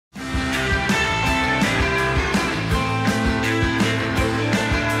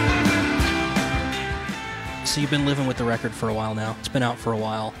So you've been living with the record for a while now. It's been out for a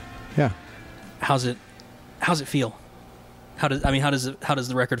while. Yeah. How's it feel? How does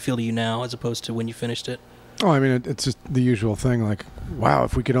the record feel to you now as opposed to when you finished it? Oh, I mean, it's just the usual thing. Like, wow,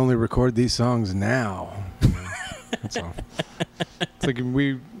 if we could only record these songs now. That's all. It's like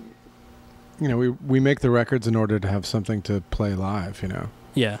we make the records in order to have something to play live,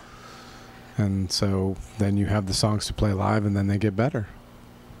 Yeah. And so then you have the songs to play live, and then they get better,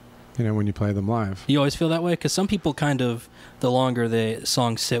 when you play them live. You always feel that way? Because some people kind of, the longer the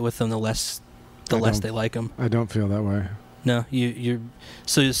songs sit with them, the less they like them. I don't feel that way. No,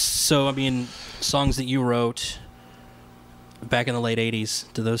 so I mean, songs that you wrote back in the late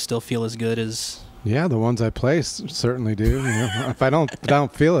 80s, do those still feel as good as... Yeah, the ones I play certainly do. If I don't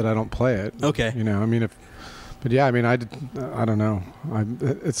feel it, I don't play it. Okay. I mean, but yeah, I mean, I don't know.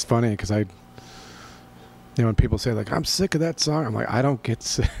 It's funny because when people say like, I'm sick of that song, I'm like, I don't get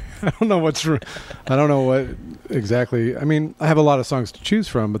sick. I don't know I don't know what exactly. I mean, I have a lot of songs to choose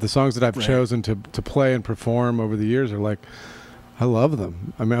from, but the songs that I've chosen to play and perform over the years are like, I love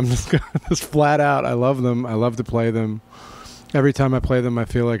them. I mean, I'm just flat out. I love them. I love to play them. Every time I play them, I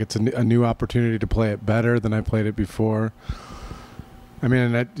feel like it's a new opportunity to play it better than I played it before. I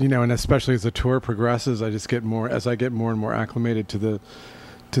mean, and especially as the tour progresses, I get more and more acclimated to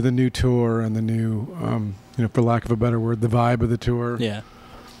the new tour and the new, for lack of a better word, the vibe of the tour. Yeah.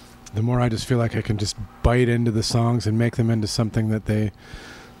 The more I just feel like I can just bite into the songs and make them into something that they,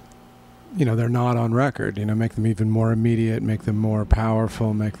 they're not on record. Make them even more immediate, make them more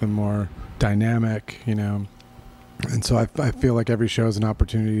powerful, make them more dynamic. And so I feel like every show is an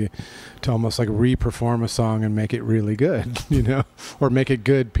opportunity to almost like re-perform a song and make it really good, or make it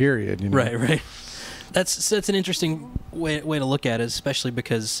good, period. Right. That's an interesting way to look at it, especially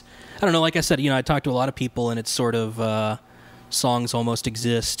because, I don't know, like I said, I talk to a lot of people and it's sort of songs almost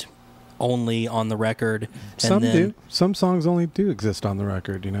exist only on the record. Some do. Some songs only do exist on the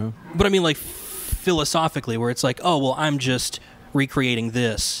record, But I mean, like, philosophically, where it's like, oh, well, I'm just recreating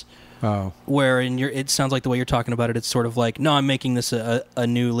this. Oh. Where it sounds like the way you're talking about it, it's sort of like, no, I'm making this a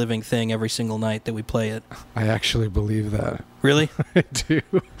new living thing every single night that we play it. I actually believe that. Really? I do.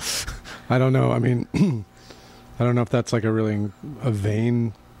 I don't know. I mean, I don't know if that's like a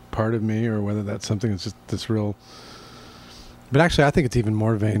vain part of me or whether that's something that's just this real... But actually, I think it's even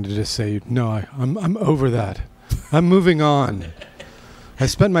more vain to just say, no, I'm over that. I'm moving on. I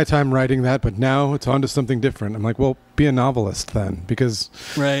spent my time writing that, but now it's on to something different. I'm like, well, be a novelist then, because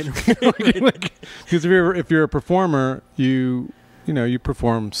right. Because if you're a performer, you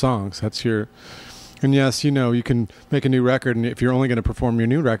perform songs. That's your, and yes, you can make a new record, and if you're only going to perform your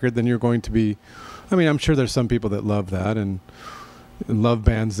new record, then you're going to be. I mean, I'm sure there's some people that love that and love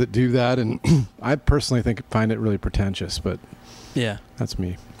bands that do that, and I personally find it really pretentious, but yeah, that's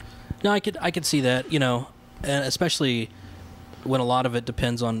me. No, I could see that, and especially when a lot of it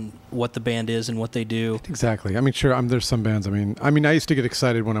depends on what the band is and what they do. Exactly. I mean, sure, there's some bands. I mean, I used to get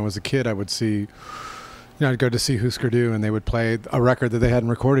excited when I was a kid. I would see, I'd go to see Husker Du, and they would play a record that they hadn't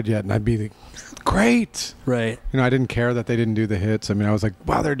recorded yet, and I'd be like, great. Right. I didn't care that they didn't do the hits. I mean, I was like,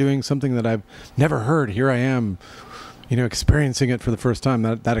 wow, they're doing something that I've never heard. Here I am, experiencing it for the first time.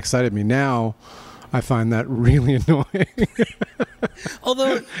 That excited me. Now, I find that really annoying.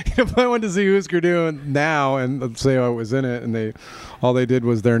 Although, if I went to see Husker Du now and let's say I was in it and all they did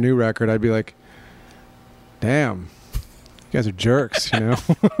was their new record, I'd be like, damn, you guys are jerks,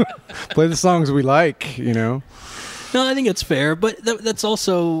 Play the songs we like, No, I think it's fair, but that's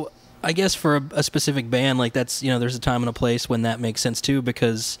also, I guess, for a specific band, like that's, there's a time and a place when that makes sense too,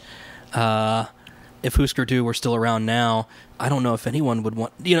 because if Husker Du were still around now, I don't know if anyone would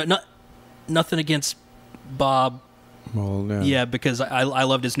want, nothing against Bob. Well, yeah. Yeah, because I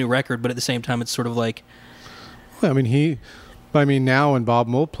loved his new record, but at the same time, it's sort of like... Well, I mean, now when Bob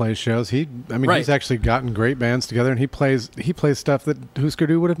Mould plays shows, he's actually gotten great bands together, and he plays stuff that Husker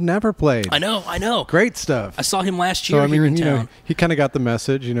Du would have never played. I know. Great stuff. I saw him last year here in town. He kind of got the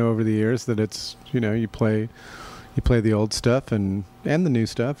message, over the years that it's, you play the old stuff and the new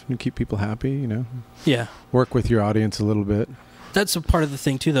stuff, and keep people happy, Yeah. Work with your audience a little bit. That's a part of the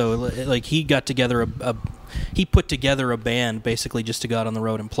thing too, though. Like he got together he put together a band basically just to go out on the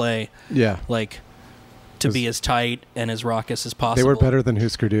road and play. Yeah. Like to be as tight and as raucous as possible. They were better than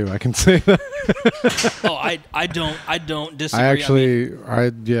Husker Du, I can say that. Oh, I don't disagree. I actually,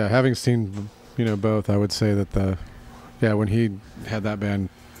 having seen both, I would say that when he had that band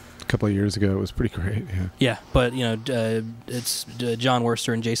a couple of years ago, it was pretty great. Yeah. Yeah, but it's John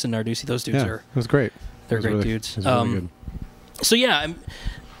Worster and Jason Narducci. Those dudes are. It was great. They're great dudes. It was really good. So yeah,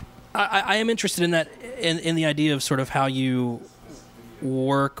 I am interested in that, in the idea of sort of how you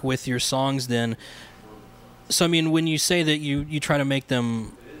work with your songs then. So I mean, when you say that you try to make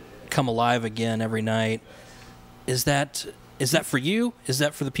them come alive again every night, is that for you? Is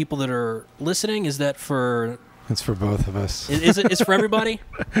that for the people that are listening? Is that for? It's for both of us. Is it? It's for everybody.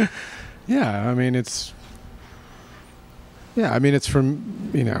 Yeah, I mean it's. Yeah, I mean it's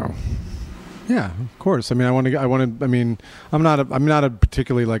from Yeah, of course. I mean, I mean, I'm not a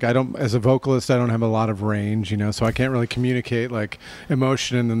particularly like as a vocalist, I don't have a lot of range, so I can't really communicate like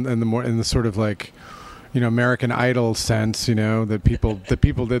emotion in the sort of like, American Idol sense,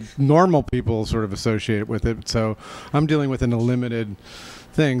 that normal people sort of associate with it. So I'm dealing with a limited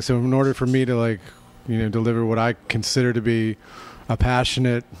thing. So in order for me to like, deliver what I consider to be a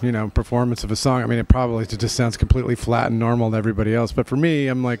passionate, performance of a song, I mean, it probably just sounds completely flat and normal to everybody else. But for me,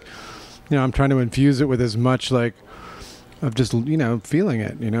 I'm like, I'm trying to infuse it with as much like of just, feeling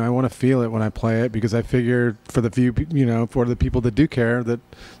it. I want to feel it when I play it because I figure for the few, for the people that do care that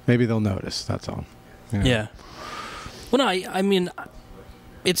maybe they'll notice. That's all. Yeah. Well, no, I mean,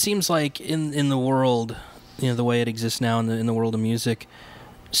 it seems like in the world, the way it exists now in the world of music,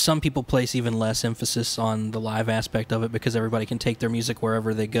 some people place even less emphasis on the live aspect of it because everybody can take their music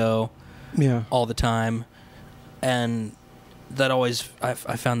wherever they go, all the time, and that always I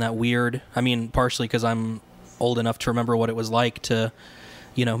found that weird. I mean, partially because I'm old enough to remember what it was like to,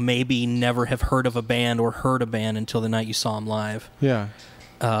 maybe never have heard of a band or heard a band until the night you saw them live. Yeah.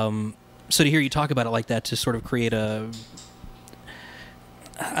 So to hear you talk about it like that, to sort of create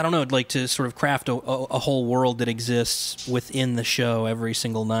like to sort of craft a whole world that exists within the show every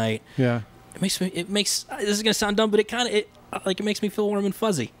single night. Yeah. This is going to sound dumb, but it makes me feel warm and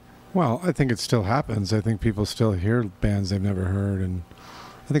fuzzy. Well, I think it still happens. I think people still hear bands they've never heard, and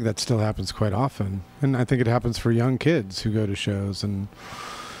I think that still happens quite often. And I think it happens for young kids who go to shows. And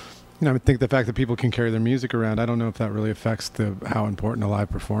I think the fact that people can carry their music around, I don't know if that really affects how important a live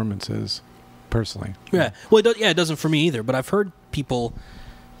performance is, personally. Yeah. Well, it doesn't for me either. But I've heard people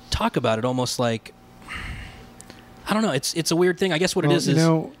talk about it almost like, I don't know. It's a weird thing. I guess what it is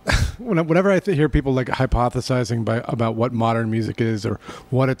whenever I hear people like hypothesizing about what modern music is or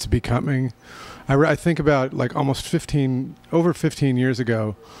what it's becoming, I think about like over 15 years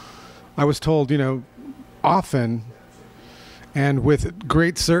ago, I was told, often and with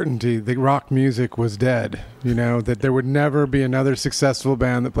great certainty that rock music was dead, that there would never be another successful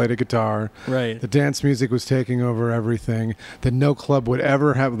band that played a guitar. Right. The dance music was taking over everything, that no club would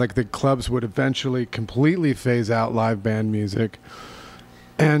ever have, like the clubs would eventually completely phase out live band music.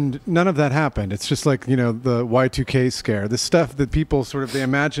 And none of that happened. It's just like, the Y2K scare, the stuff that people they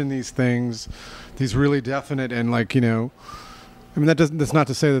imagine these things, these really definite and like, I mean, that's not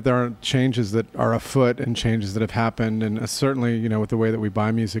to say that there aren't changes that are afoot and changes that have happened, and certainly, with the way that we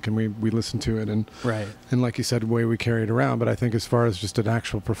buy music and we listen to it, and right, and like you said, the way we carry it around. But I think as far as just an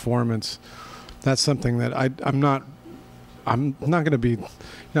actual performance, that's something that I'm not going to be.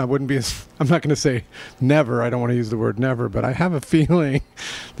 I'm not going to say never. I don't want to use the word never, but I have a feeling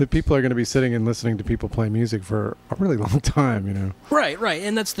that people are going to be sitting and listening to people play music for a really long time. Right,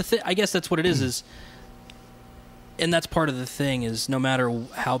 and that's the thing. I guess that's what it is. And that's part of the thing is no matter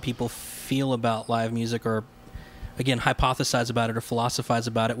how people feel about live music or, again, hypothesize about it or philosophize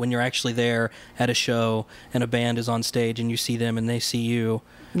about it, when you're actually there at a show and a band is on stage and you see them and they see you,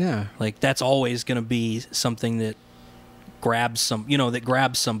 like that's always going to be something that grabs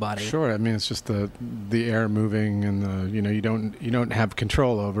somebody. Sure. I mean, it's just the air moving and you don't have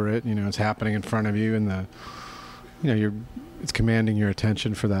control over it. It's happening in front of you and it's commanding your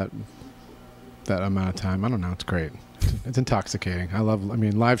attention for that amount of time. I don't know. It's great. It's intoxicating.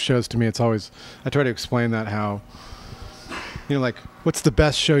 Live shows to me, it's always, I try to explain that how, like, what's the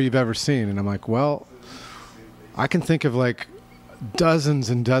best show you've ever seen? And I'm like, well, I can think of like dozens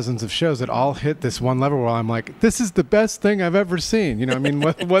and dozens of shows that all hit this one level where I'm like, this is the best thing I've ever seen.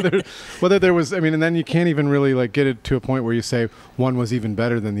 Whether there was, and then you can't even really like get it to a point where you say one was even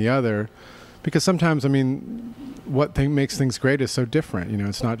better than the other, because sometimes, what makes things great is so different.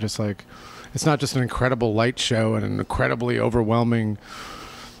 It's not just an incredible light show and an incredibly overwhelming,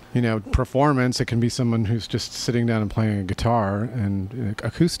 performance. It can be someone who's just sitting down and playing a guitar and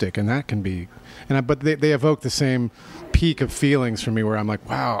acoustic, and that can be, but they evoke the same peak of feelings for me where I'm like,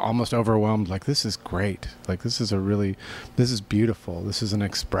 wow, almost overwhelmed. Like, this is great. Like, this is beautiful. This is an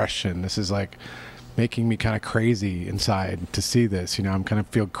expression. This is like making me kind of crazy inside to see this. I'm kind of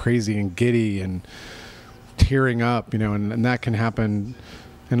feel crazy and giddy and tearing up, and that can happen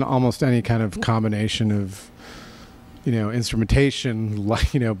in almost any kind of combination of, instrumentation,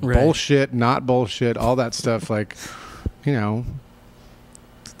 like, right, bullshit, not bullshit, all that stuff, like, can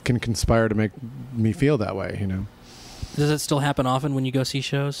conspire to make me feel that way, Does it still happen often when you go see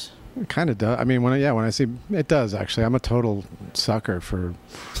shows? It kind of does. I mean, when I see it does actually. I'm a total sucker for.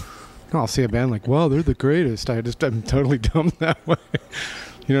 I'll see a band like, wow, they're the greatest. I'm totally dumb that way.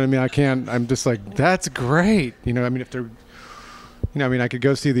 You know what I mean? I can't. I'm just like, that's great. You know, I mean, if they're, you know, I mean, I could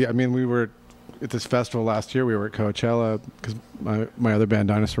go see we were at this festival last year. We were at Coachella because my other band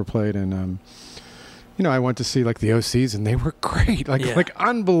Dinosaur played, and you know, I went to see like the OCs, and they were great, like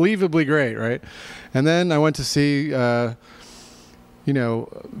unbelievably great, right? And then I went to see. You know,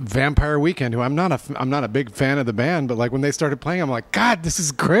 Vampire Weekend, who I'm not a big fan of the band, but like when they started playing, I'm like, God, this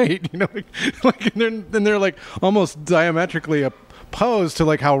is great. You know, like and they're like almost diametrically opposed to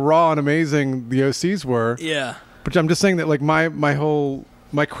like how raw and amazing the OCs were. Yeah. But I'm just saying that like my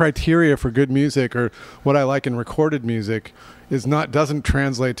criteria for good music or what I like in recorded music doesn't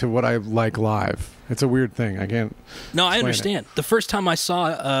translate to what I like live. It's a weird thing. I can't. No, I understand. The first time I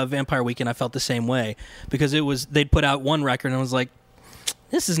saw Vampire Weekend, I felt the same way because they'd put out one record and I was like,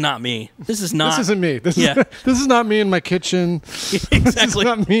 this is not me. This is not. This isn't me. This is not me in my kitchen. Exactly. This is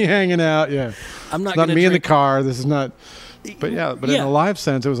not me hanging out. Yeah. I'm not. It's not me in the car. This is not. But in a live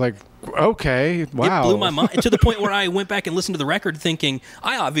sense, it was like, okay, wow. It blew my mind to the point where I went back and listened to the record, thinking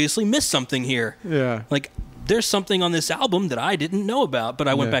I obviously missed something here. Yeah. Like there's something on this album that I didn't know about, but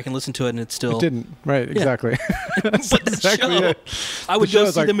I went back and listened to it, and it didn't. Right. Exactly. But the show, I would go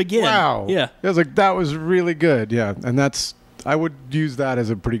see them again. Wow. Yeah. I was like, that was really good. Yeah, and I would use that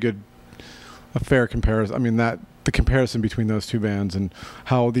as a fair comparison. I mean, the comparison between those two bands and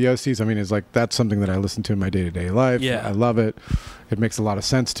how the OCs, I mean, is like, that's something that I listen to in my day-to-day life. Yeah. I love it. It makes a lot of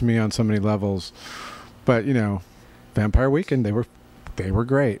sense to me on so many levels. But, you know, Vampire Weekend, they were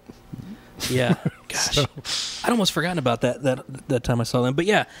great. Yeah. Gosh. I'd almost forgotten about that time I saw them. But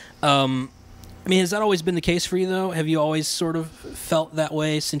yeah, I mean, has that always been the case for you, though? Have you always sort of felt that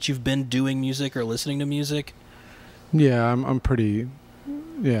way since you've been doing music or listening to music? Yeah, I'm pretty,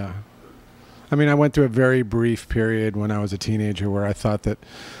 yeah. I mean, I went through a very brief period when I was a teenager where I thought that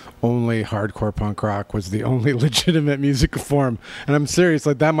only hardcore punk rock was the only legitimate musical form. And I'm serious,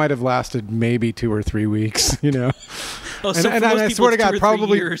 like that might have lasted maybe 2 or 3 weeks, you know? Oh, so and I swear to God,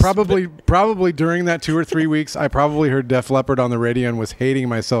 probably during that 2 or 3 weeks, I probably heard Def Leppard on the radio and was hating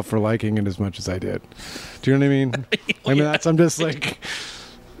myself for liking it as much as I did. Do you know what I mean? I'm just like...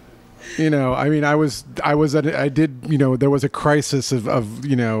 You know, I mean, I did, you know, there was a crisis of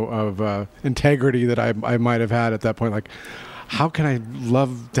integrity that I might have had at that point. Like, how can I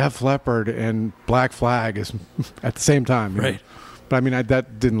love Def Leppard and Black Flag at the same time? Right. Know? But I mean,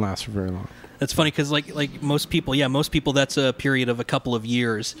 that didn't last for very long. That's funny because like most people, that's a period of a couple of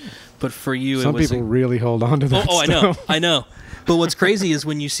years. But for you, some people really hold on to that. I know. But what's crazy is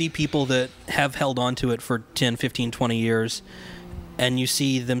when you see people that have held on to it for 10, 15, 20 years, and you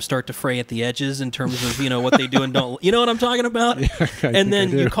see them start to fray at the edges in terms of, you know, what they do and don't. You know what I'm talking about? Yeah, and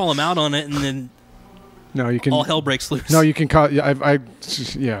then you call them out on it, and then all hell breaks loose. No, you can call. Yeah,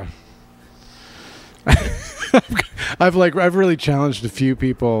 I've really challenged a few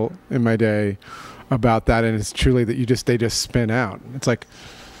people in my day about that, and it's truly that they just spin out. It's like,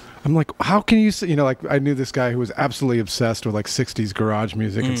 I'm like, how can you, you know, like I knew this guy who was absolutely obsessed with like 60s garage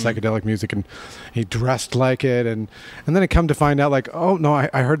music and psychedelic music, and he dressed like it. And then I come to find out like, oh no,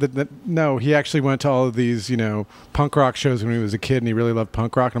 I heard that no, he actually went to all of these, you know, punk rock shows when he was a kid and he really loved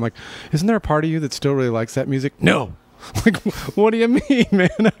punk rock. And I'm like, isn't there a part of you that still really likes that music? No. Like, what do you mean, man?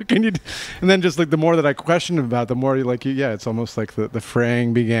 How can you? And then just like the more that I questioned him about, the more it's almost like the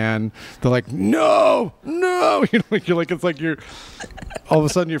fraying began. They're like, no, you know, like it's like you're all of a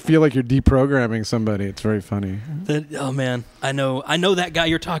sudden you feel like you're deprogramming somebody. It's very funny. Oh man, I know that guy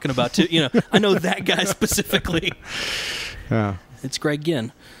you're talking about too. You know, I know that guy specifically. Yeah, it's Greg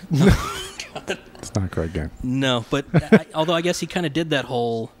Ginn. It's not Greg Ginn. No, but although I guess he kind of did that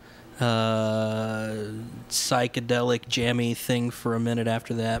whole psychedelic jammy thing for a minute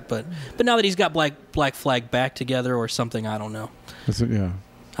after that, but now that he's got Black Flag back together or something, I don't know. Yeah,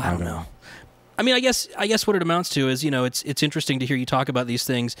 I don't know. I mean, I guess what it amounts to is, you know, it's interesting to hear you talk about these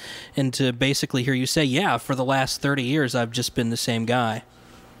things and to basically hear you say, yeah, for the last 30 years I've just been the same guy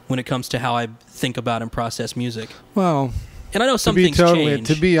when it comes to how I think about and process music. Well, and I know some things change.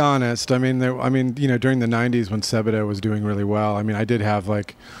 To be honest, I mean, you know, during the 90s when Sebado was doing really well, I mean, I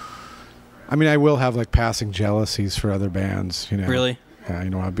will have like passing jealousies for other bands, you know. Really? Yeah, you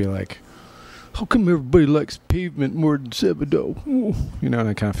know, I'd be like, how come everybody likes Pavement more than Sebado? Ooh. You know, and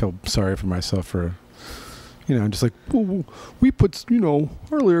I kind of feel sorry for myself for, you know, just like, well, we put, you know,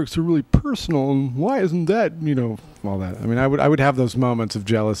 our lyrics are really personal, and why isn't that, you know, all that. I mean, I would have those moments of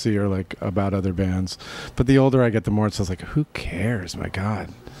jealousy or like about other bands, but the older I get, the more it's just like, who cares? My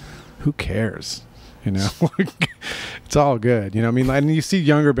God, who cares? You know, it's all good. You know, I mean, and you see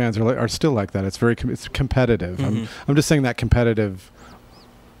younger bands are still like that. It's very it's competitive. I'm just saying that competitive.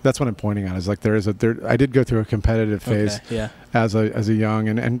 That's what I'm pointing at. Is like I did go through a competitive phase as a young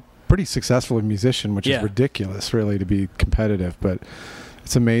and pretty successful musician, which is ridiculous, really, to be competitive. But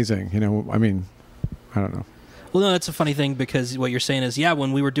it's amazing. You know, I mean, I don't know. Well, no, that's a funny thing because what you're saying is,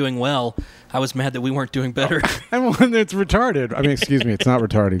 when we were doing well, I was mad that we weren't doing better. And when it's retarded. I mean, excuse me, it's not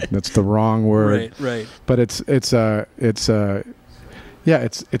retarded. That's the wrong word. Right. But it's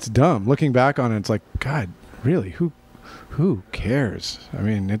dumb. Looking back on it, it's like, God, really, who cares? I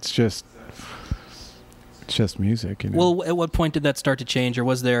mean, it's just music, you know. Well, at what point did that start to change, or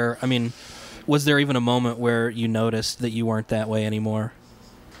was there even a moment where you noticed that you weren't that way anymore?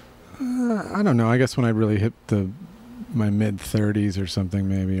 I don't know. I guess when I really hit my mid-30s or something,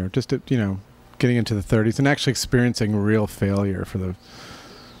 maybe, or just getting into the 30s and actually experiencing real failure for the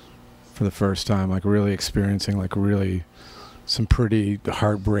first time, like really experiencing like really some pretty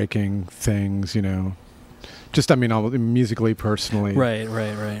heartbreaking things, you know. Just, I mean, all musically, personally, right.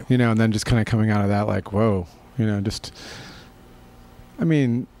 You know, and then just kind of coming out of that, like, whoa, you know, just. I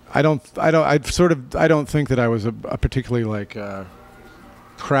mean, I don't think that I was a particularly like.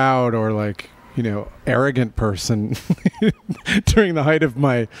 Proud or like, you know, arrogant person during the height of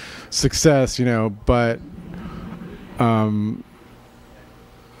my success, you know, but I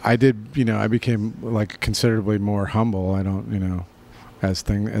did, you know, I became like considerably more humble. I don't, you know, as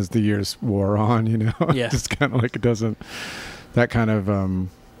the years wore on, you know, just kind of like it doesn't, that kind of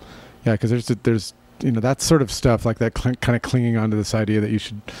because there's you know, that sort of stuff like that kind of clinging onto this idea that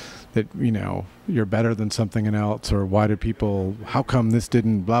you know, you're better than something else, or how come this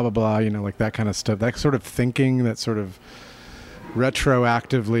didn't, blah, blah, blah, you know, like that kind of stuff, that sort of thinking, that sort of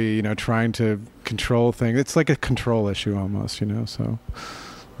retroactively, you know, trying to control things. It's like a control issue almost, you know, so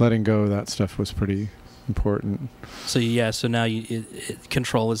letting go of that stuff was pretty important. So now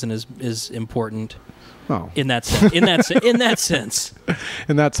control isn't as important. Oh. In that sense. In that sense.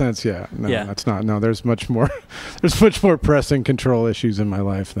 In that sense, yeah. No, that's not. No, there's much more pressing control issues in my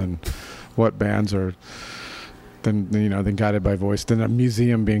life than what bands are than Guided by Voice, than a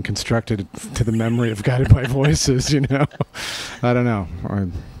museum being constructed to the memory of Guided by Voices, you know. I don't know.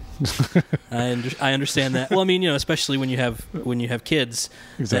 I understand that. Well, I mean, you know, especially when you have kids,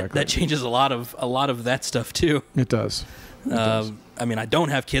 exactly. that changes a lot of that stuff too. It does. I mean, I don't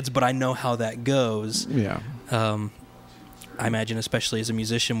have kids, but I know how that goes. Yeah. I imagine, especially as a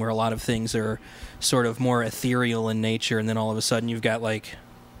musician, where a lot of things are sort of more ethereal in nature, and then all of a sudden you've got like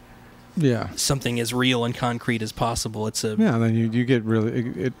something as real and concrete as possible. It's a and then you get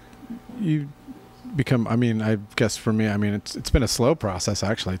really you become. I mean, I guess for me, I mean, it's been a slow process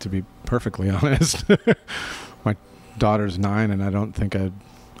actually, to be perfectly honest. My daughter's 9, and I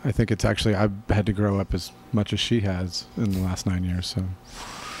think it's actually, I've had to grow up as much as she has in the last 9 years. So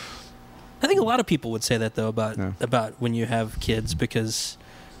I think a lot of people would say that though about when you have kids, because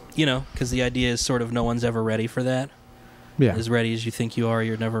the idea is sort of no one's ever ready for that. Yeah. As ready as you think you are,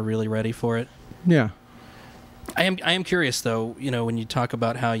 you're never really ready for it. Yeah. I am curious though, you know, when you talk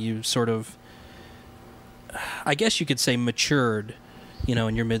about how you sort of, I guess you could say, matured, you know,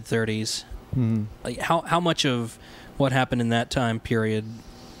 in your mid-30s. Mm-hmm. Like how much of what happened in that time period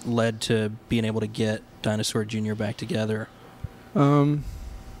led to being able to get Dinosaur Jr. back together? Well,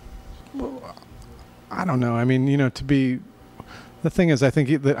 I don't know. I mean, you know, the thing is, I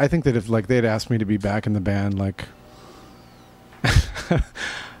think that if like they'd asked me to be back in the band, like,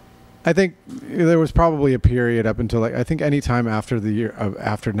 I think there was probably a period up until like, I think any time after the year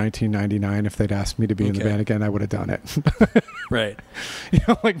after 1999, if they'd asked me to be in the band again, I would have done it. Right. You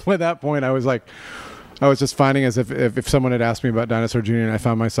know, like by that point, I was just finding as if someone had asked me about Dinosaur Jr. and I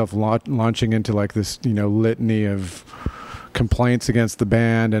found myself launching into like this, you know, litany of complaints against the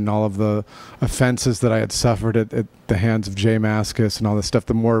band and all of the offenses that I had suffered at the hands of Jay Mascis and all this stuff,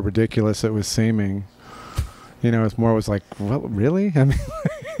 the more ridiculous it was seeming. You know, it was like, well, really? I mean,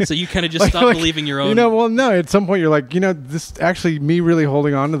 so you kind of just stopped believing your own. You know, well, no. At some point, you're like, you know, this actually, me really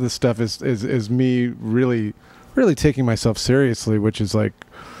holding on to this stuff is me really, really taking myself seriously, which is like,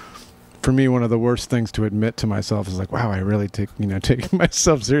 for me, one of the worst things to admit to myself is like, wow, I really taking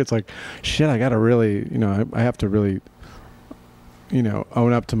myself serious. Like, shit, I gotta really, you know, I have to really, you know,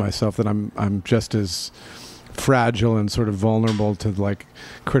 own up to myself that I'm just as fragile and sort of vulnerable to like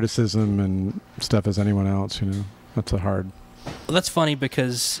criticism and stuff as anyone else, you know. That's a hard. Well, that's funny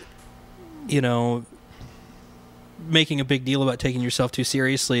because, you know, making a big deal about taking yourself too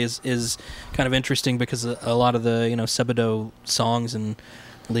seriously is kind of interesting, because a lot of the, you know, Sebado songs and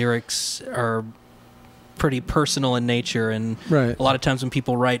lyrics are pretty personal in nature, and Right. a lot of times when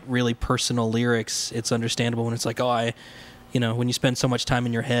people write really personal lyrics, it's understandable when it's like, when you spend so much time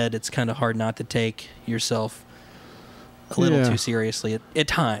in your head, it's kind of hard not to take yourself a little too seriously at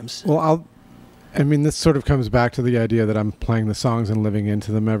times. Well, this sort of comes back to the idea that I'm playing the songs and living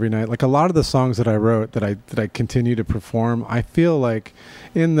into them every night. Like a lot of the songs that I wrote that I continue to perform, I feel like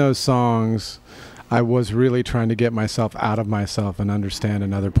in those songs I was really trying to get myself out of myself and understand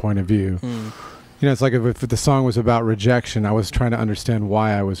another point of view. It's like if the song was about rejection, I was trying to understand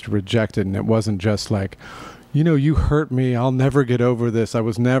why I was rejected, and it wasn't just like, you hurt me, I'll never get over this. I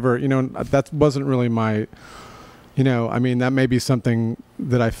was never, that wasn't really my... that may be something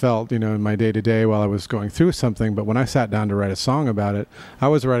that I felt, in my day-to-day while I was going through something. But when I sat down to write a song about it, I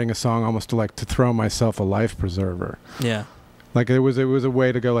was writing a song almost to throw myself a life preserver. Yeah. Like it was a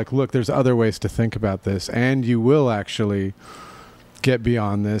way to go like, look, there's other ways to think about this, and you will actually get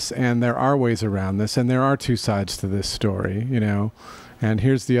beyond this, and there are ways around this, and there are two sides to this story, And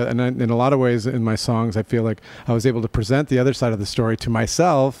here's the other, and in a lot of ways in my songs, I feel like I was able to present the other side of the story to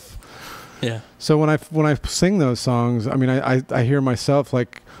myself. Yeah. So when I sing those songs, I hear myself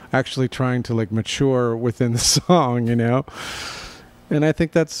like actually trying to like mature within the song, and I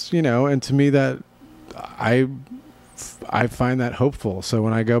think that's, and to me that I find that hopeful. So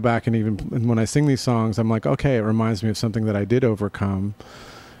when I go back and when I sing these songs, I'm like, okay, it reminds me of something that I did overcome.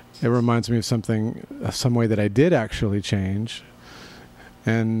 It reminds me of some way that I did actually change,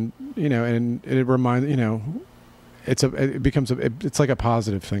 and and it reminds it's like a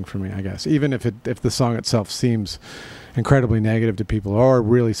positive thing for me, I guess. Even if the song itself seems incredibly negative to people, or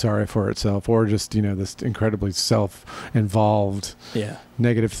really sorry for itself, or just this incredibly self-involved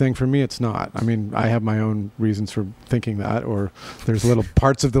negative thing, for me it's not. I have my own reasons for thinking that, or there's little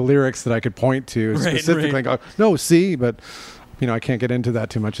parts of the lyrics that I could point to specifically and go, no, see, but I can't get into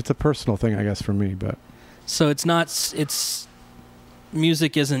that too much. It's a personal thing, I guess, for me. But so it's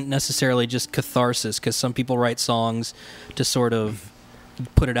music isn't necessarily just catharsis, because some people write songs to sort of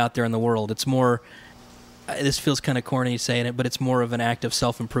put it out there in the world. It's more, this feels kind of corny saying it, but it's more of an act of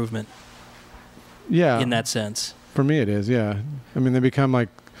self-improvement. Yeah. In that sense. For me it is, yeah. They become like,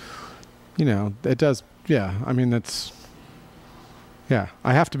 it does, yeah. That's, yeah.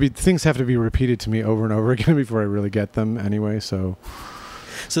 Things have to be repeated to me over and over again before I really get them anyway, so...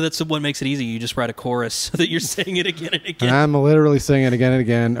 So that's what makes it easy. You just write a chorus so that you're saying it again and again. And I'm literally saying it again and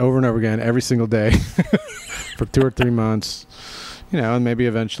again, over and over again, every single day for 2 or 3 months. And maybe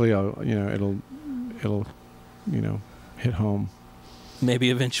eventually it'll hit home. Maybe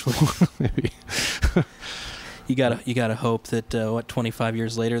eventually. Maybe. You gotta hope that 25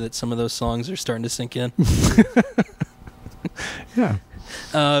 years later that some of those songs are starting to sink in. Yeah.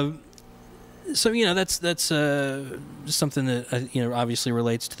 So that's something that obviously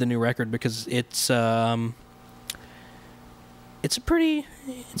relates to the new record, because it's a pretty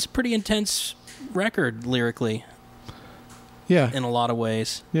intense record lyrically. Yeah. In a lot of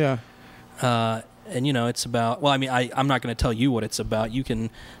ways. Yeah. And it's about, well, I'm not going to tell you what it's about. You can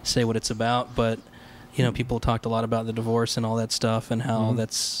say what it's about, but people talked a lot about the divorce and all that stuff, and how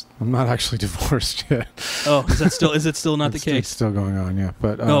that's... I'm not actually divorced yet. Oh, is it still not the case? It's still going on, yeah.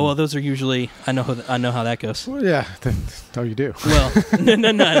 But well, those are usually... I know how that goes. Well, yeah. Oh, you do? Well,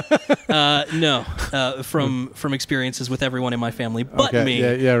 no. From experiences with everyone in my family, but okay. me.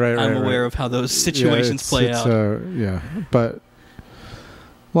 Yeah, right. I'm aware of how those situations play out. Yeah, but...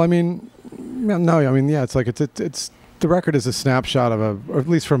 Well, it's like it's the record is a snapshot of or at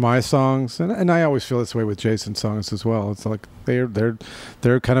least for my songs, and I always feel this way with Jason's songs as well. It's like they're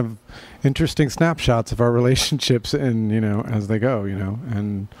kind of interesting snapshots of our relationships, and as they go,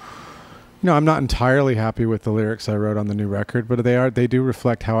 and I'm not entirely happy with the lyrics I wrote on the new record, but they do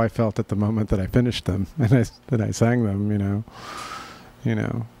reflect how I felt at the moment that I finished them and I sang them.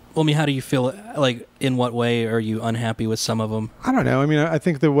 Well, how do you feel? Like, in what way are you unhappy with some of them? I don't know. I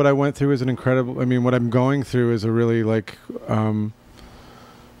think that what I went through is an incredible... what I'm going through is a really, like... I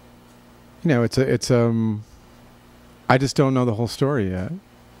just don't know the whole story yet.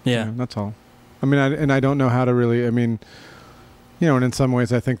 Yeah. That's all. I don't know how to really... and in some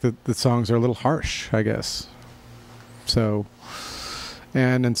ways I think that the songs are a little harsh, I guess. So...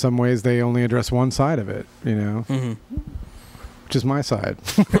 And in some ways they only address one side of it, Mm-hmm. Which is my side.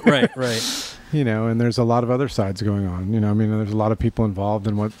 Right. And there's a lot of other sides going on. There's a lot of people involved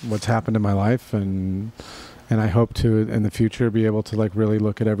in what's happened in my life, and I hope to in the future be able to like really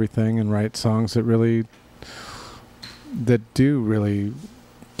look at everything and write songs that do really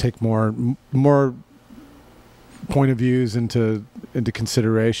take more point of views into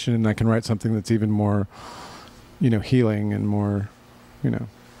consideration, and I can write something that's even more, healing and more,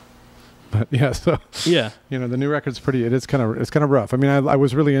 But yeah, so Yeah. the new record's pretty. It's kind of rough. I mean, I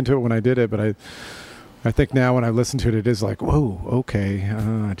was really into it when I did it, but I think now when I listen to it, it is like, whoa, okay,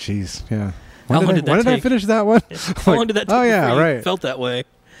 jeez, yeah. When did I finish that one? How long did that take? Oh yeah, right. You felt that way.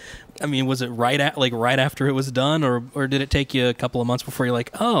 I mean, was it right after it was done, or did it take you a couple of months before you're like,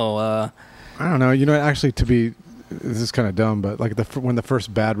 I don't know. Actually, this is kind of dumb, but like when the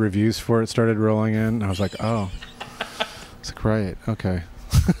first bad reviews for it started rolling in, I was like, oh, it's like, right, okay.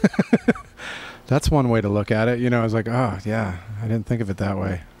 That's one way to look at it. I was like, oh yeah, I didn't think of it that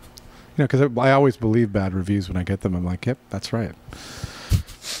way. Because I always believe bad reviews when I get them. I'm like, yep, that's right.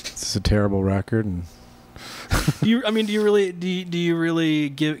 This is a terrible record. And do you really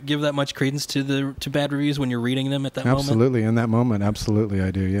give that much credence to bad reviews when you're reading them at that moment? Absolutely, in that moment, absolutely,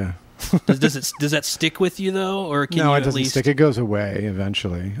 I do. Yeah. Does that stick with you though, or can no, you it doesn't stick. It goes away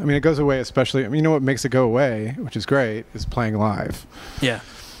eventually. I mean, it goes away, especially. I mean, what makes it go away, which is great, is playing live. Yeah.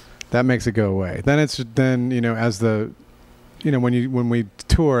 That makes it go away. Then as the when we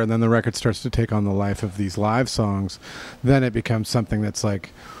tour and then the record starts to take on the life of these live songs, then it becomes something that's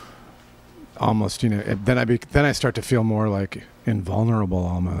like almost, then I start to feel more like invulnerable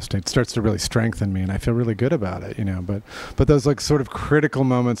almost. It starts to really strengthen me and I feel really good about it, but those like sort of critical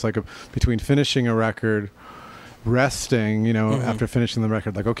moments, like between finishing a record, resting, after finishing the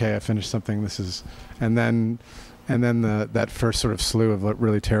record, like, okay, I finished something, and then that first sort of slew of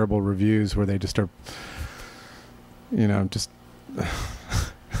really terrible reviews where they just are, just.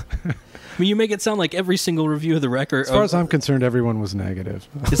 I mean, you make it sound like every single review of the record. As far as I'm concerned, everyone was negative.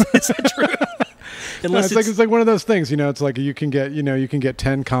 Is that true? Unless it's like one of those things, it's like you can get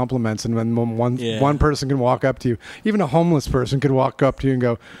 10 compliments, and when one person can walk up to you, even a homeless person could walk up to you and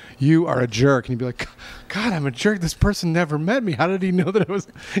go, "You are a jerk," and you'd be like, "God, I'm a jerk. This person never met me. How did he know that I was?"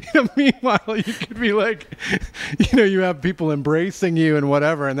 Meanwhile, you could be like, you have people embracing you and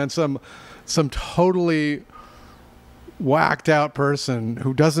whatever, and then some totally whacked out person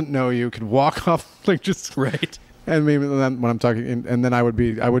who doesn't know you could walk off like just right. And maybe when I'm talking, and then I would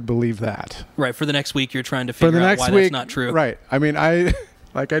believe that. Right. For the next week, you're trying to figure out why that's not true. Right. I mean, I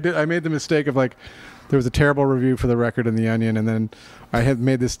made the mistake of like, there was a terrible review for the record in The Onion, and then I had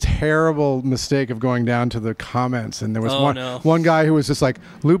made this terrible mistake of going down to the comments, and there was one guy who was just like,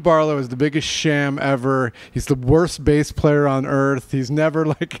 Lou Barlow is the biggest sham ever. He's the worst bass player on earth. He's never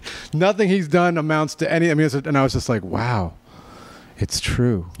like, nothing he's done amounts to any. I mean, and I was just like, wow. It's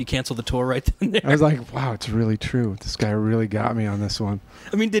true. You canceled the tour right then and there. I was like, wow, it's really true. This guy really got me on this one.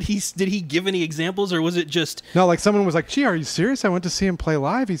 I mean, did he give any examples, or was it just... No, like someone was like, gee, are you serious? I went to see him play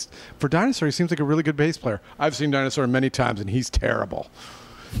live. For Dinosaur, he seems like a really good bass player. I've seen Dinosaur many times, and he's terrible.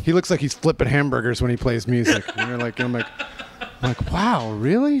 He looks like he's flipping hamburgers when he plays music. And I'm like, wow,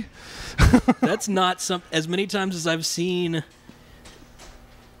 really? That's not as many times as I've seen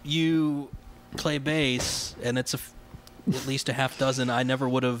you play bass, and it's at least a half dozen. I never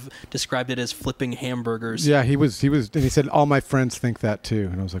would have described it as flipping hamburgers. Yeah, he was, and he said, all my friends think that too.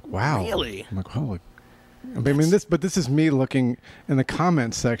 And I was like, wow. Really? I'm like, holy. I mean, this is me looking in the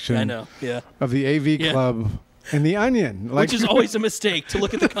comments section. I know, yeah. Of the AV Club and The Onion. Like, which is always a mistake to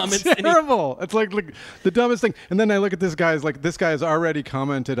look at the comments. It's terrible. It's like the dumbest thing. And then I look at this guy has already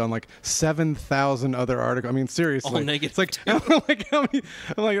commented on like 7,000 other articles. I mean, seriously. All negative. It's like, how many,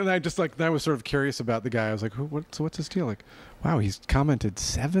 and I was sort of curious about the guy. I was like, what's his deal? Like, wow, he's commented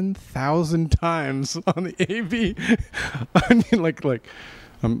 7,000 times on the AV. I mean,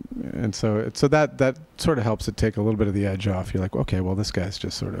 and so that sort of helps it take a little bit of the edge off. You're like, okay, well, this guy's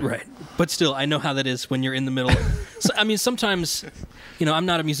just sort of right. But still, I know how that is when you're in the middle. So, I mean, sometimes, I'm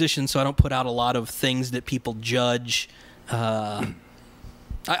not a musician, so I don't put out a lot of things that people judge. I'll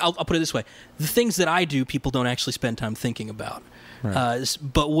put it this way: the things that I do, people don't actually spend time thinking about. Right.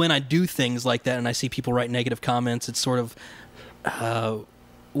 But when I do things like that, and I see people write negative comments, it's sort of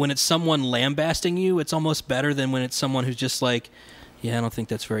when it's someone lambasting you, it's almost better than when it's someone who's just like, yeah, I don't think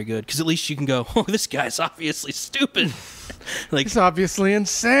that's very good. Because at least you can go, oh, this guy's obviously stupid. Like, he's obviously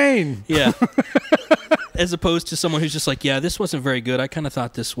insane. Yeah. As opposed to someone who's just like, yeah, this wasn't very good. I kind of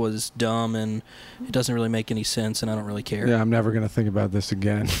thought this was dumb, and it doesn't really make any sense, and I don't really care. Yeah, I'm never going to think about this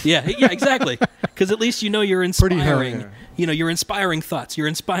again. Yeah, exactly. Because at least you're inspiring. You're inspiring thoughts. You're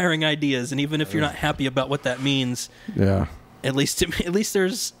inspiring ideas, and even if you're not happy about what that means, yeah, at least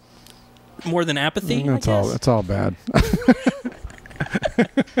there's more than apathy. It's all bad.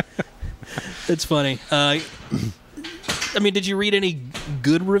 It's funny. I mean, did you read any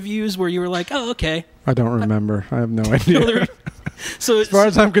good reviews where you were like, oh, okay? I don't remember. I have no idea. So as far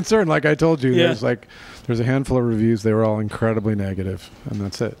as I'm concerned, like I told you, there's a handful of reviews. They were all incredibly negative, and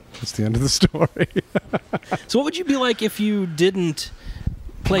that's it. That's the end of the story. So what would you be like if you didn't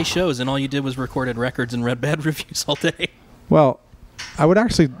play shows, and all you did was recorded records and read bad reviews all day. Well, I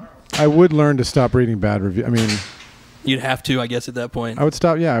would learn to stop reading bad reviews. I mean, you'd have to, I guess, at that point. I would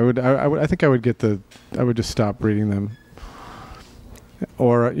stop. Yeah, I would. I think I would I would just stop reading them.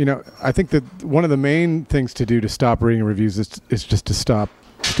 Or I think that one of the main things to do to stop reading reviews is just to stop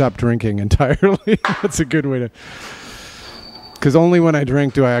drinking entirely. That's a good way to. Because only when I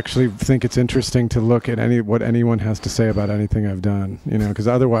drink do I actually think it's interesting to look at what anyone has to say about anything I've done. Because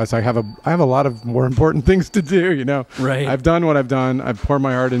otherwise I have a lot of more important things to do. Right. I've done what I've done. I've poured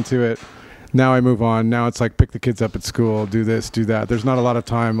my heart into it. Now I move on. Now it's like pick the kids up at school, do this, do that. There's not a lot of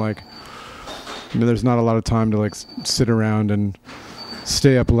time. There's not a lot of time to sit around and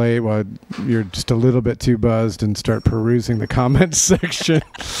stay up late while you're just a little bit too buzzed and start perusing the comments section.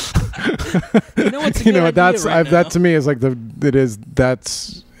 That to me is that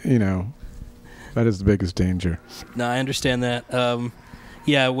is the biggest danger. No, I understand that.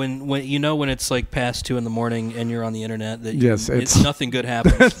 Yeah, when when it's past 2 a.m. and you're on the internet, that it's nothing good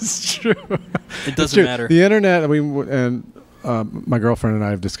happens. That's true. It doesn't matter. The internet. I mean, and my girlfriend and I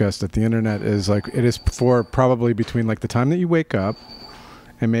have discussed that the internet is it is for probably between the time that you wake up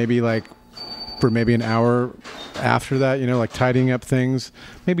and maybe for maybe an hour after that, tidying up things,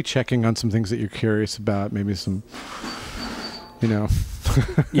 maybe checking on some things that you're curious about, maybe some,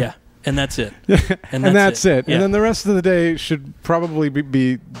 Yeah, and that's it. And that's it. Yeah. And then the rest of the day should probably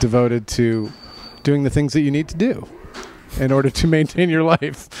be devoted to doing the things that you need to do in order to maintain your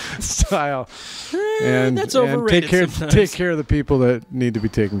lifestyle. And that's overrated. Take care of the people that need to be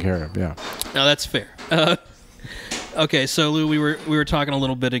taken care of. Yeah. No, that's fair. Okay, so Lou, we were talking a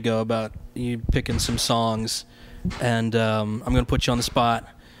little bit ago about you picking some songs, and I'm going to put you on the spot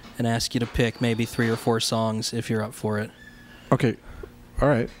and ask you to pick maybe 3 or 4 songs if you're up for it. Okay. All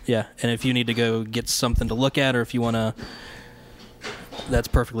right. Yeah, and if you need to go get something to look at, or if you want to, that's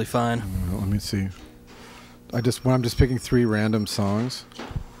perfectly fine. Let me see. I'm just picking 3 random songs.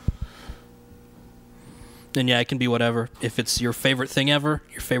 Then yeah, it can be whatever. If it's your favorite thing ever,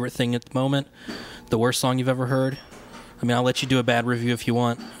 your favorite thing at the moment, the worst song you've ever heard. I mean, I'll let you do a bad review if you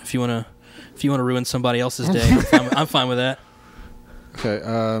want. If you want to ruin somebody else's day, I'm fine with that. Okay.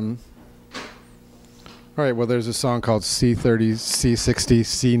 All right. Well, there's a song called C30, C60,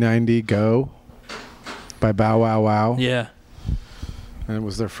 C90 Go by Bow Wow Wow. Yeah. And it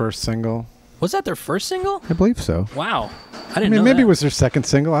was their first single. Was that their first single? I believe so. Wow. I didn't know maybe that. it was their second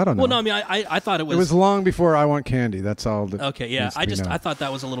single. I don't know. Well, no, I mean, I thought it was... It was long before I Want Candy. That's all. Okay, yeah. I thought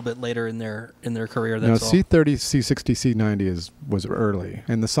that was a little bit later in their career. That's all. C30, C60, C90 was early.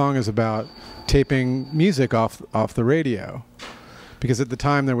 And the song is about taping music off the radio. Because at the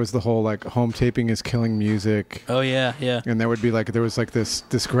time there was the whole home taping is killing music. Oh yeah, yeah. And there would be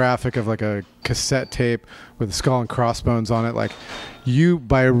this graphic of a cassette tape with a skull and crossbones on it. You,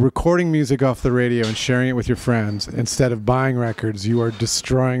 by recording music off the radio and sharing it with your friends instead of buying records, you are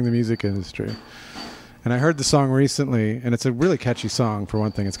destroying the music industry. And I heard the song recently, and it's a really catchy song for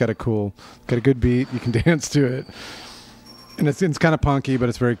one thing. It's got a good beat. You can dance to it, and it's kind of punky, but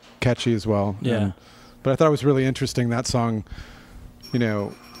it's very catchy as well. Yeah. But I thought it was really interesting, that song.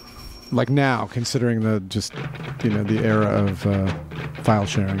 Now, considering the era of file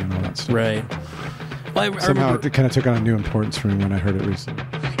sharing and all that stuff. Right. Well, Somehow it kind of took on a new importance for me when I heard it recently.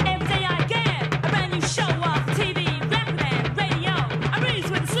 Every day I get a brand new show off TV, record and radio. I breeze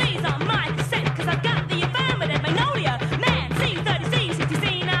with the sleeves on my cassette, cause I've got the affirmative magnolia. Man, C30C,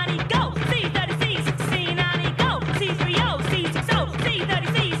 60C90, go! C30C, 60C90, go! C30, C60,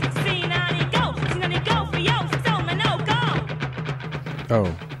 C30C, 60C90, go! C90, go for yo, 60, no, go!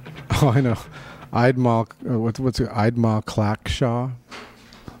 Oh, I know. What's it? Idma Clackshaw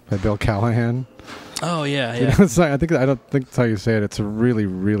by Bill Callahan. Oh yeah, yeah. I don't think that's how you say it. It's a really,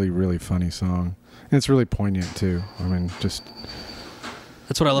 really, really funny song, and it's really poignant too. I mean, just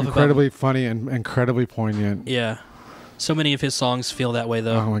that's what I love. Incredibly funny and incredibly poignant. Yeah, so many of his songs feel that way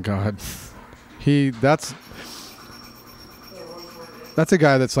though. Oh my God, that's a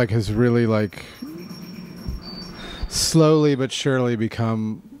guy that's has really slowly but surely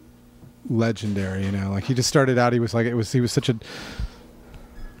become legendary. He just started out. He was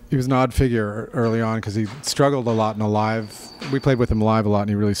he was an odd figure early on because he struggled a lot in a live. We played with him live a lot, and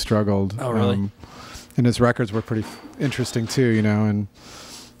he really struggled. Oh, really? And his records were pretty interesting too,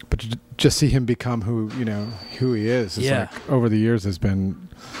 but to just see him become who he is over the years has been.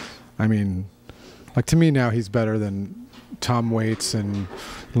 I mean, to me now he's better than Tom Waits and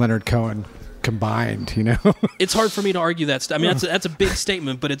Leonard Cohen combined. It's hard for me to argue that. I mean, that's a big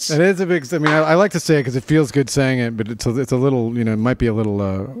statement, but it is a big. I mean, I like to say it because it feels good saying it, but it's a little. It might be a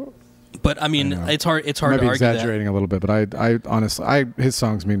little. But I mean, it's hard. It's hard I might to be argue exaggerating a little bit, but I honestly, his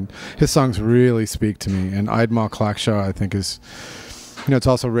songs really speak to me. And Idmal Klakshaw, I think, is, it's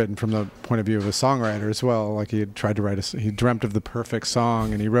also written from the point of view of a songwriter as well. Like he had tried to he dreamt of the perfect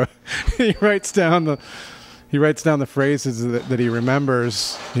song, and he writes down the phrases that he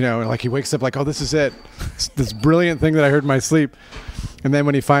remembers. Like he wakes up like, oh, this is it, it's this brilliant thing that I heard in my sleep. And then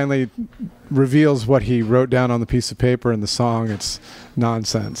when he finally reveals what he wrote down on the piece of paper in the song, it's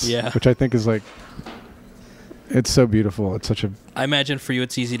nonsense. Yeah. Which I think is like, it's so beautiful. It's such a... I imagine for you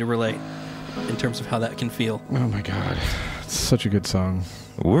it's easy to relate in terms of how that can feel. Oh my God. It's such a good song.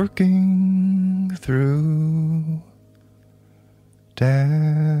 Working through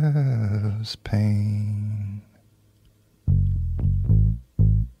death's pain.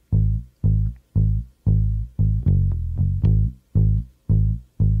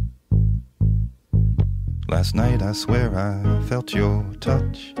 Last night I swear I felt your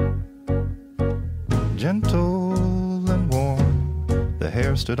touch, gentle and warm. The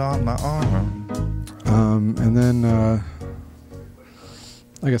hair stood on my arm. And then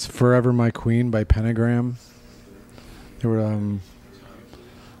I guess "Forever My Queen" by Pentagram. There were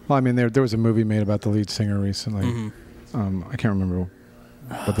there was a movie made about the lead singer recently. Mm-hmm. I can't remember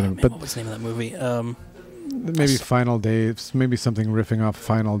what the name. What was the name of that movie? Maybe Final Days, maybe something riffing off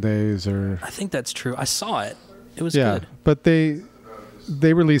Final Days, or I think that's true. I saw it. It was yeah, good. but they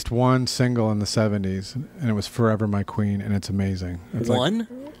released one single in the 70s, and it was "Forever My Queen," and it's amazing. It's one?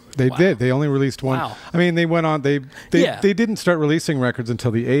 They Wow. did. They only released one. Wow. I mean, they went on. They Yeah. didn't start releasing records until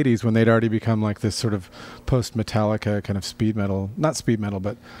the 80s, when they'd already become like this sort of post-Metallica kind of speed metal, not speed metal,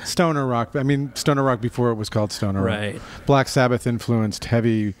 but stoner rock. I mean, stoner rock before it was called stoner rock. Right. Black Sabbath influenced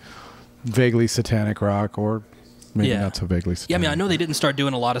heavy, vaguely satanic rock, or maybe not so vaguely satanic. Yeah, I mean, I know they didn't start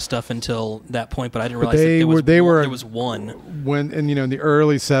doing a lot of stuff until that point, but I didn't realize there was one. When in the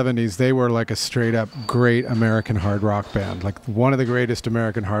early 70s, they were like a straight up great American hard rock band, like one of the greatest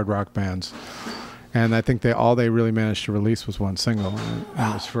American hard rock bands. And I think all they really managed to release was one single, and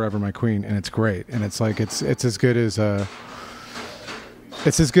it was "Forever My Queen," and it's great. And it's like it's as good as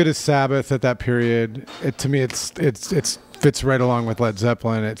Sabbath at that period. To me, it fits right along with Led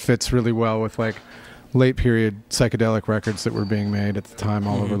Zeppelin. It fits really well with like late period psychedelic records that were being made at the time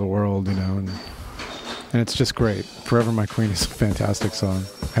all over the world, and it's just great. "Forever My Queen" is a fantastic song.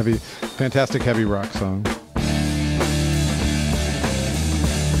 Fantastic heavy rock song.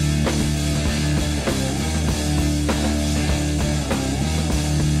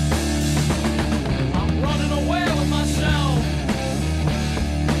 I'm running away with myself.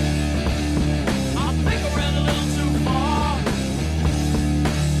 I think I ran a little too far.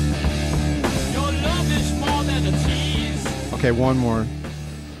 Your love is more than a tease. Okay, one more.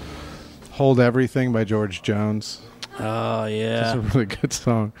 "Hold Everything" by George Jones. Oh, It's yeah. a really good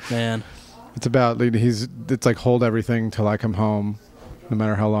song. Man. It's about it's like, hold everything till I come home, no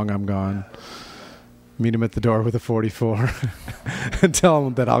matter how long I'm gone. Meet him at the door with a 44 and tell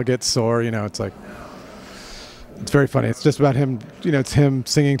him that I'll get sore. It's like, it's very funny. It's just about him. It's him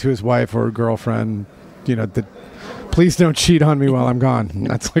singing to his wife or girlfriend, that please don't cheat on me while I'm gone. And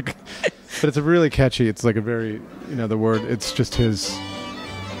that's like, but it's a really catchy. It's like a very, the word. It's just his.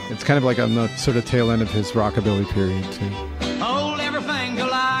 It's kind of like on the sort of tail end of his rockabilly period too. Hold everything till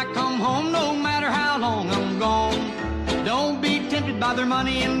I come home, no matter how long I'm gone. Don't be tempted by their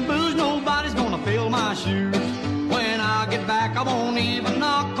money and booze, nobody's gonna fill my shoes. When I get back, I won't even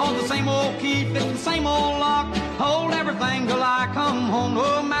knock, cause the same old key fits the same old lock. Hold everything till I come home,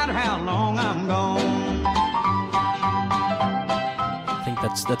 no matter how long I'm gone. I think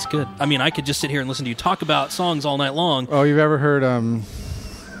that's good. I mean, I could just sit here and listen to you talk about songs all night long. Oh, you ever heard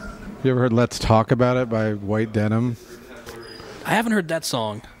 "Let's Talk About It" by White Denim? I haven't heard that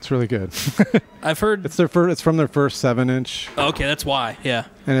song. It's really good. I've heard... It's from their first 7-inch, Oh, okay, that's why. Yeah.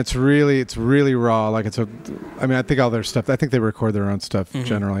 and it's really raw. Like I think all their stuff. I think they record their own stuff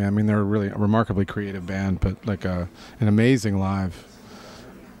generally. I mean, they're really a remarkably creative band, but like an amazing live.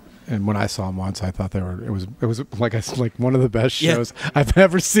 And when I saw them once, I thought it was like one of the best Yeah. shows I've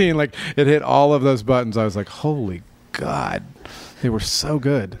ever seen. Like, it hit all of those buttons. I was like, holy God, they were so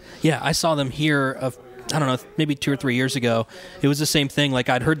good. Yeah, I saw them here I don't know, maybe 2 or 3 years ago. It was the same thing. Like,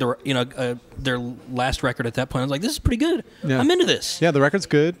 I'd heard their last record at that point. I was like, this is pretty good. Yeah. I'm into this. Yeah, the record's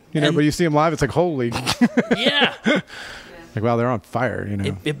good, And- but you see them live, it's like, holy, Yeah. like, wow, they're on fire,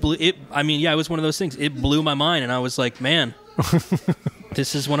 It blew it. I mean, yeah, it was one of those things. It blew my mind, and I was like, man,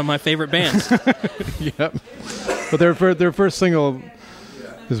 this is one of my favorite bands. Yep. But their first single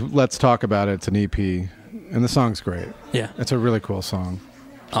is "Let's Talk About It." It's an EP, and the song's great. Yeah. It's a really cool song.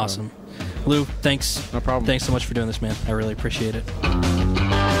 Awesome. Lou, thanks. No problem. Thanks so much for doing this, man. I really appreciate it.